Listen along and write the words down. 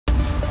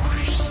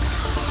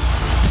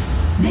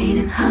Made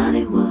in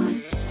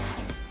Hollywood.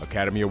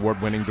 Academy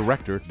Award-winning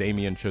director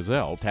Damien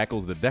Chazelle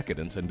tackles the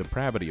decadence and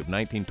depravity of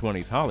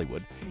 1920s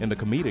Hollywood in the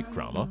comedic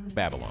drama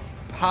Babylon.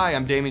 Hi,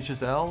 I'm Damien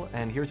Chazelle,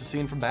 and here's a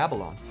scene from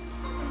Babylon.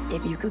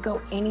 If you could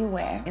go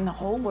anywhere in the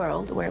whole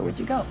world, where would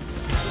you go?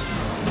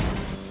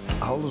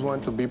 I always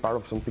wanted to be part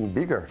of something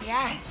bigger.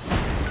 Yes.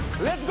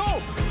 Let's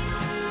go!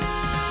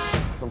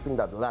 Something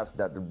that lasts,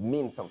 that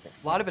means something.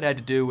 A lot of it had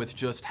to do with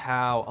just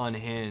how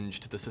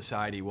unhinged the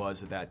society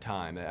was at that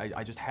time.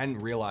 I just hadn't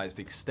realized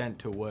the extent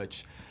to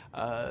which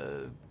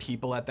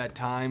people at that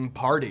time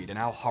partied, and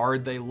how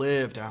hard they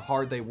lived, and how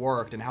hard they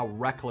worked, and how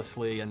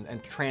recklessly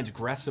and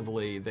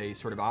transgressively they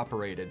sort of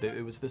operated.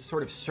 It was this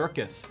sort of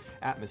circus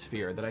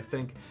atmosphere that I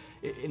think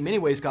in many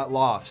ways got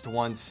lost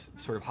once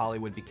sort of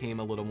Hollywood became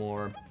a little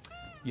more,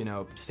 you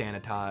know,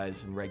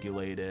 sanitized and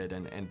regulated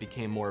and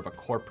became more of a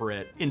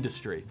corporate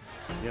industry.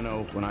 You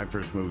know, when I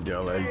first moved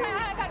to LA,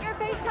 I got your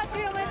face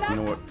tattooed on my back. you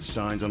know what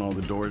signs on all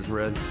the doors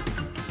read?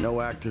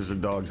 No actors or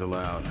dogs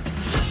allowed.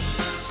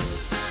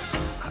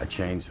 I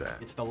changed that.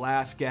 It's the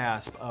last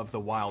gasp of the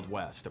Wild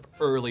West, of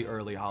early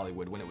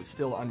Hollywood, when it was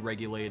still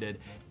unregulated,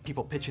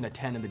 people pitching a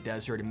tent in the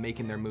desert and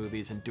making their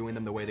movies and doing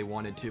them the way they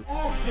wanted to.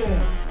 Action!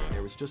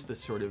 There was just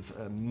this sort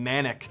of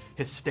manic,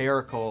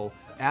 hysterical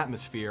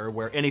atmosphere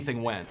where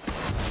anything went.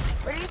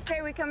 Where do you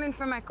say we come in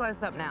for my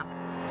close-up now?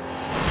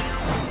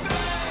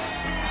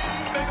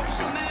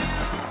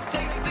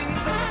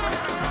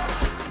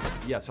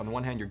 Yes, on the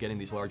one hand, you're getting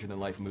these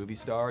larger-than-life movie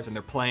stars, and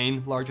they're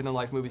playing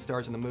larger-than-life movie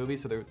stars in the movie,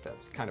 so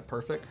that's kind of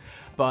perfect.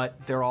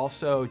 But they're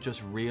also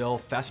just real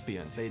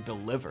thespians. They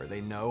deliver.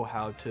 They know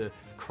how to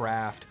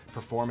craft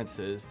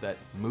performances that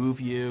move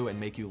you and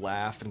make you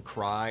laugh and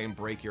cry and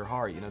break your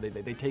heart. You know,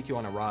 they take you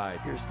on a ride.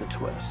 Here's the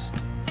twist.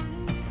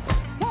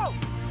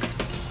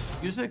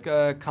 Music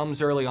comes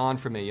early on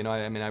for me. You know,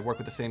 I mean, I work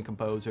with the same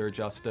composer,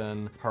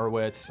 Justin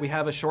Hurwitz. We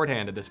have a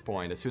shorthand at this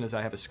point. As soon as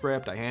I have a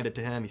script, I hand it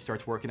to him. He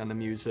starts working on the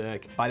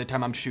music. By the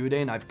time I'm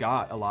shooting, I've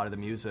got a lot of the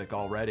music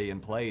already in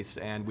place,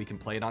 and we can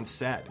play it on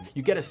set.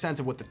 You get a sense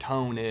of what the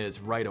tone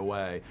is right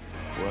away.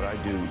 What I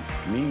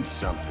do means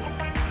something.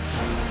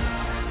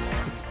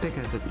 It's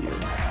bigger than you.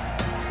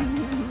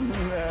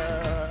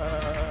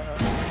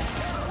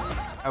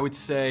 I would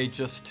say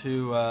just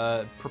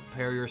to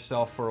prepare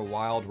yourself for a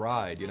wild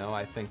ride. You know,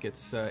 I think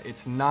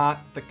it's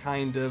not the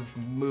kind of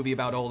movie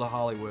about old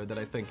Hollywood that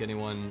I think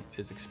anyone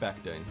is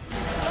expecting.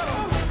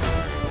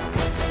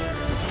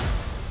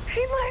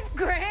 Hey, life,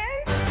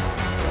 Grant.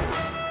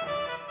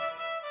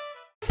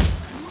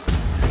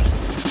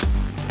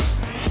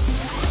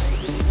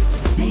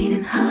 Made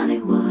in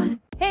Hollywood.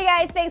 Hey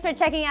guys, thanks for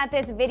checking out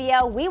this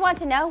video. We want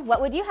to know,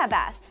 what would you have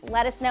asked?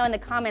 Let us know in the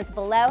comments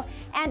below.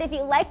 And if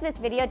you liked this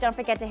video, don't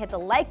forget to hit the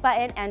like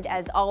button. And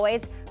as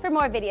always, for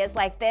more videos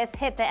like this,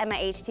 hit the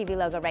MIH TV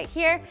logo right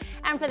here.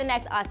 And for the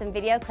next awesome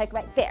video, click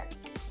right there.